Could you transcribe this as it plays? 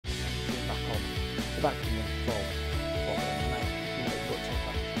that can run for the night. You know, it take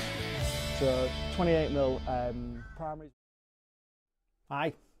that. So 28mm primary.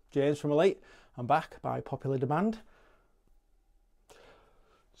 Hi, James from Elite. I'm back by popular demand.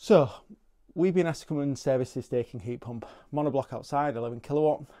 So we've been asked to come and service this Daking heat pump. Monoblock outside, 11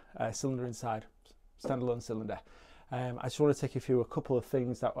 kilowatt, cylinder inside, standalone cylinder. I just want to take you through a couple of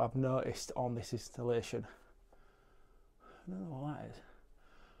things that I've noticed on this installation. I don't know what that is.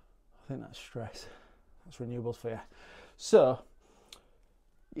 I think that's stress. That's renewables for you. So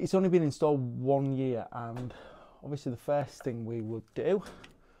it's only been installed 1 year, and obviously the first thing we would do,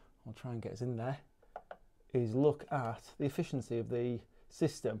 I'll try and get us in there, is look at the efficiency of the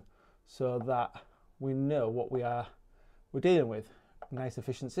system so that we know what we're dealing with. Nice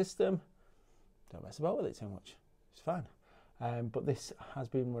efficient system, don't mess about with it too much, it's fine. But this has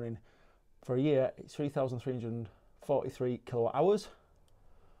been running for a year. It's 3,343 kilowatt hours,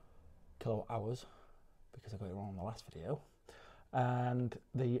 because I got it wrong on the last video, and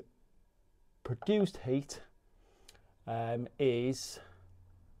the produced heat is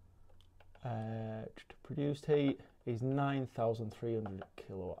 9,300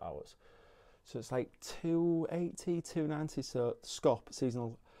 kilowatt hours. So it's like 280, 290. So SCOP,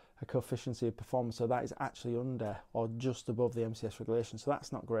 seasonal coefficient of performance. So that is actually under or just above the MCS regulation. So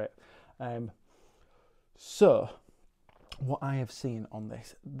that's not great. So what I have seen on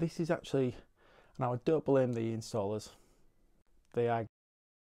this is actually, now I don't blame the installers. They are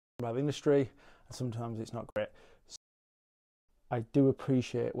by the industry, and sometimes it's not great. I do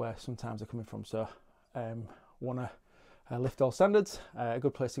appreciate where sometimes they're coming from, so want to lift all standards. A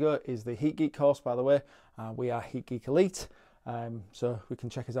good place to go is the Heat Geek course, by the way. We are Heat Geek Elite, so we can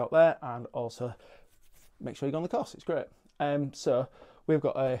check us out there, and also make sure you go on the course. It's great. So we've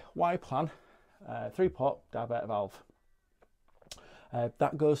got a Y-Plan 3-pot diverter valve.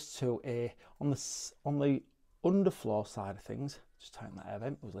 That goes to a on the underfloor side of things. Just tighten that air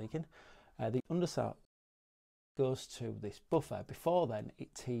vent, it was leaking. The underside goes to this buffer. Before then,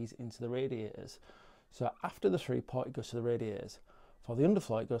 it tees into the radiators. So after the 3-pot, it goes to the radiators. For the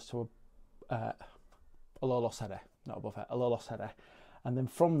underfloor, it goes to a low loss header, not a buffer, a low loss header. And then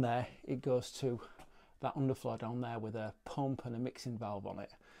from there, it goes to that underfloor down there with a pump and a mixing valve on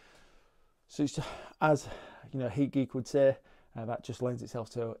it. So it's just, as you know, Heat Geek would say, that just lends itself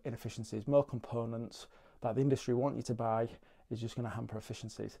to inefficiencies. More components that the industry want you to buy is just going to hamper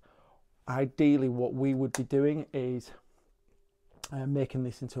efficiencies. Ideally, what we would be doing is making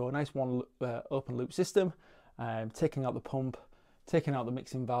this into a nice one open loop system, taking out the pump, taking out the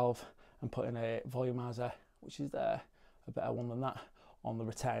mixing valve, and putting a volumizer, which is there, a better one than that, on the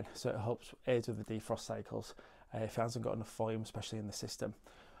return, so it helps aid with the defrost cycles if it hasn't got enough volume, especially in the system.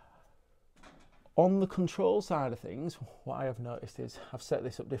 On the control side of things, what I have noticed is I've set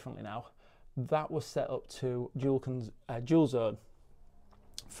this up differently now. That was set up to dual zone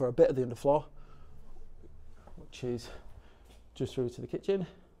for a bit of the underfloor, which is just through to the kitchen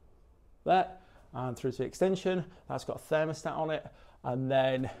there, and through to the extension. That's got a thermostat on it, and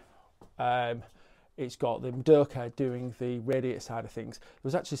then it's got the Madoka doing the radiator side of things. It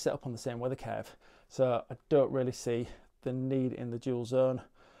was actually set up on the same weather curve, so I don't really see the need in the dual zone.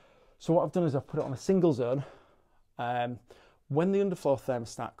 So what I've done is I've put it on a single zone. When the underfloor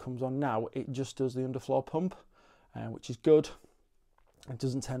thermostat comes on now, it just does the underfloor pump, which is good. It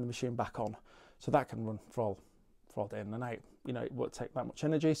doesn't turn the machine back on, so that can run for all day and the night. You know, it won't take that much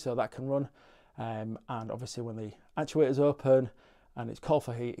energy, so that can run. And obviously when the actuator's open and it's called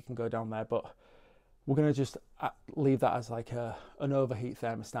for heat, it can go down there, but we're going to just leave that as like an overheat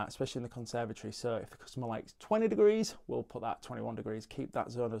thermostat, especially in the conservatory. So if the customer likes 20 degrees, we'll put that 21 degrees, keep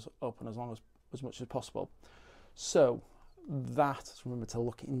that zone as open as much as possible. So that, remember to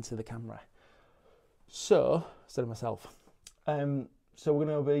look into the camera. So, instead of myself, so we're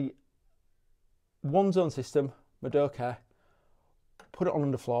going to be one zone system, Madoka, put it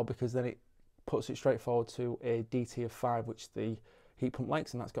on underfloor, because then it puts it straight forward to a DT of 5, which the heat pump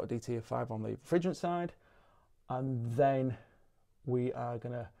likes, and that's got a DT of 5 on the refrigerant side. And then we are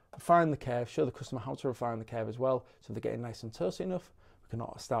going to refine the curve, show the customer how to refine the curve as well, so they're getting nice and toasty enough. We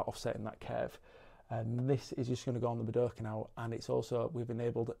can start offsetting that curve. And this is just going to go on the Madoka now, and it's also, we've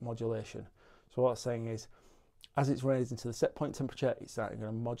enabled modulation. So what I'm saying is, as it's raised into the set point temperature, it's going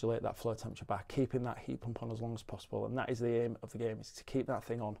to modulate that flow temperature back, keeping that heat pump on as long as possible. And that is the aim of the game, is to keep that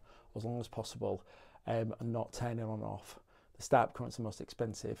thing on as long as possible, and not turn it on and off. The startup current's the most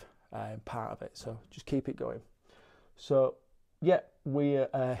expensive part of it, so just keep it going. So yeah, we're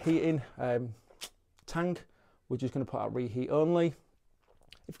heating tank. We're just going to put out reheat only.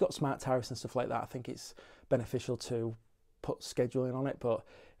 If you've got smart tariffs and stuff like that, I think it's beneficial to put scheduling on it. But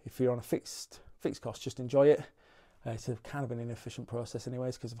if you're on a fixed fixed cost, just enjoy it. It's a kind of an inefficient process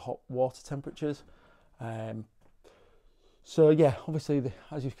anyways because of hot water temperatures. So yeah, obviously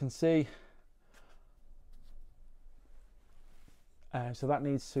as you can see, so that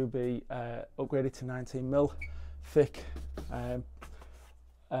needs to be upgraded to 19mm thick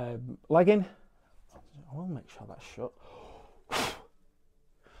legging. I will make sure that's shut.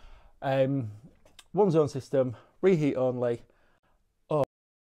 One zone system, reheat only. Oh,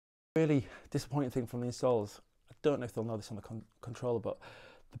 really disappointing thing from the installers. I don't know if they'll know this on the controller, but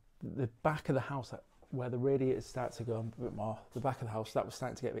the back of the house, where the radiators start to go a bit more, the back of the house, that was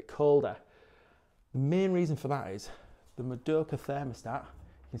starting to get a bit colder. The main reason for that is the Madoka thermostat.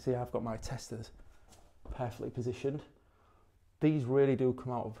 You can see I've got my testers perfectly positioned. These really do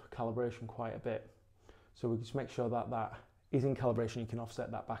come out of calibration quite a bit. So we just make sure that that is in calibration. You can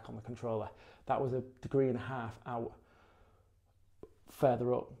offset that back on the controller. That was 1.5 degrees out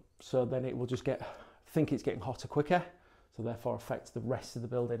further up. So then it will just think it's getting hotter quicker. So therefore affects the rest of the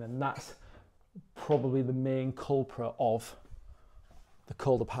building. And that's probably the main culprit of the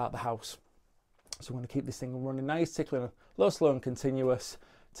colder part of the house. So I'm going to keep this thing running nice, tickling low, slow and continuous,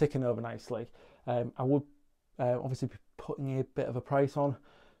 ticking over nicely. I would obviously be putting a bit of a price on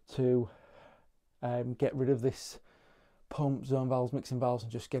to get rid of this pump, zone valves, mixing valves,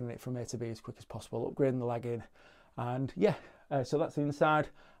 and just getting it from A to B as quick as possible, upgrading the lagging. And yeah, so that's the inside,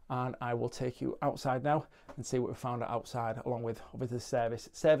 and I will take you outside now and see what we found outside, along with obviously the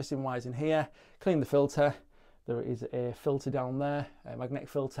servicing wise in here. Clean the filter. There is a filter down there, a magnetic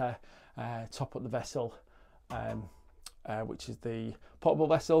filter, top up the vessel, which is the potable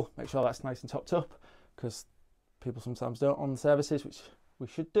vessel. Make sure that's nice and topped up, because people sometimes don't on the services, which we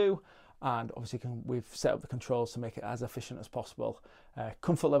should do. And obviously we've set up the controls to make it as efficient as possible.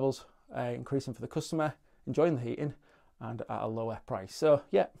 Comfort levels increasing for the customer, enjoying the heating, and at a lower price. So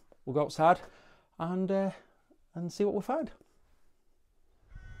yeah, we'll go outside and see what we find.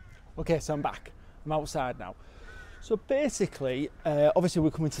 Okay, so I'm back. I'm outside now. So basically, obviously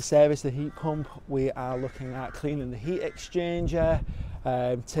we're coming to service the heat pump. We are looking at cleaning the heat exchanger,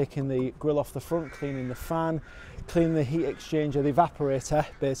 taking the grill off the front, cleaning the fan, cleaning the heat exchanger, the evaporator,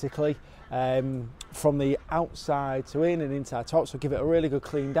 basically, from the outside to in and inside to out. So give it a really good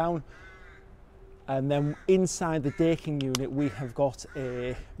clean down. And then inside the daking unit, we have got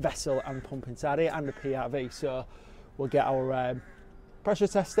a vessel and pump inside it and a PRV. So we'll get our pressure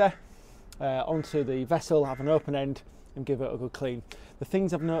tester onto the vessel, have an open end and give it a good clean. The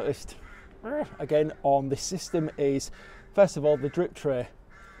things I've noticed again on this system is, first of all, the drip tray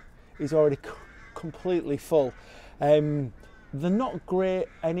is already completely full. They're not great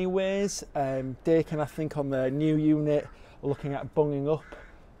anyways. Dakin, I think on the new unit, looking at bunging up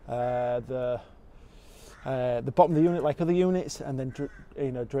the bottom of the unit like other units, and then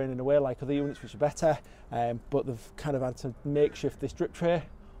draining away like other units, which are better. But they've kind of had to makeshift this drip tray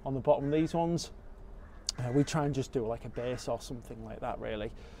on the bottom of these ones. We try and just do like a base or something like that,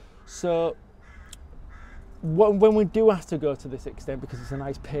 really. So when we do have to go to this extent, because it's a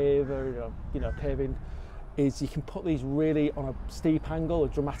nice paver, paving, is you can put these really on a steep angle or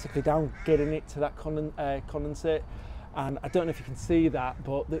dramatically down, getting it to that condensate. And I don't know if you can see that,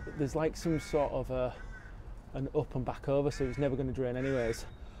 but there's like some sort of an up and back over, so it's never going to drain anyways.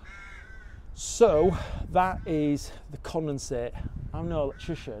 So that is the condensate. I'm no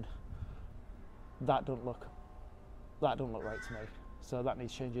electrician. That don't look right to me. So that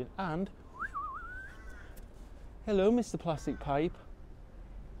needs changing. And hello, Mr. Plastic Pipe.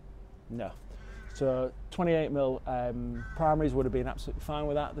 No. So 28mm primaries would have been absolutely fine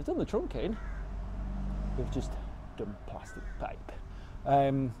with that. They've done the trunking. They've just done plastic pipe.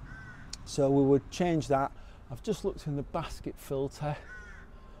 So we would change that. I've just looked in the basket filter,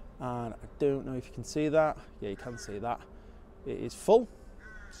 and I don't know if you can see that. Yeah, you can see that. It is full,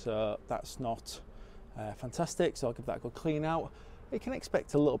 so that's not fantastic. So I'll give that a good clean out. You can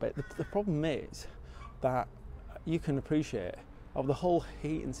expect a little bit. The problem is that you can appreciate of the whole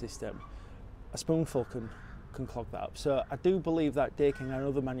heating system, a spoonful can clog that up. So I do believe that Dakin and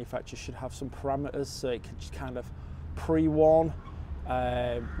other manufacturers should have some parameters, so it can just kind of pre-warn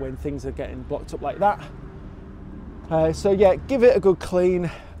when things are getting blocked up like that. So yeah, give it a good clean.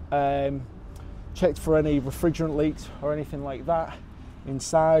 Checked for any refrigerant leaks or anything like that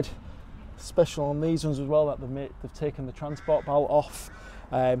inside. Special on these ones as well, that they've taken the transport belt off.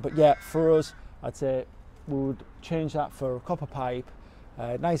 But yeah, for us, I'd say we would change that for a copper pipe,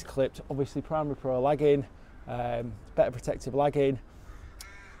 nice clipped, obviously Primary Pro lagging, better protective lagging.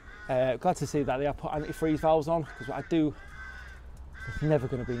 Glad to see that they have put antifreeze valves on, because it's never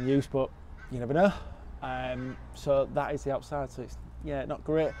going to be in use, but you never know. So that is the outside, so it's, yeah, not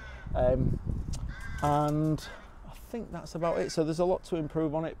great. And I think that's about it. So there's a lot to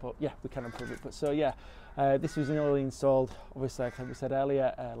improve on it, but yeah, we can improve it. But so yeah, this was newly installed, obviously, like we said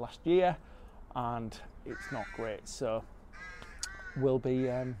earlier, last year, and it's not great. So we'll be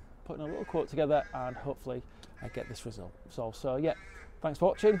putting a little quote together and hopefully get this resolved. So yeah, thanks for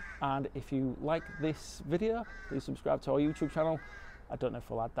watching, and if you like this video, please subscribe to our YouTube channel. I don't know if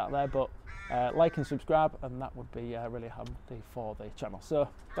we'll add that there, but like and subscribe, and that would be really handy for the channel. So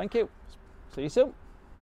thank you, see you soon.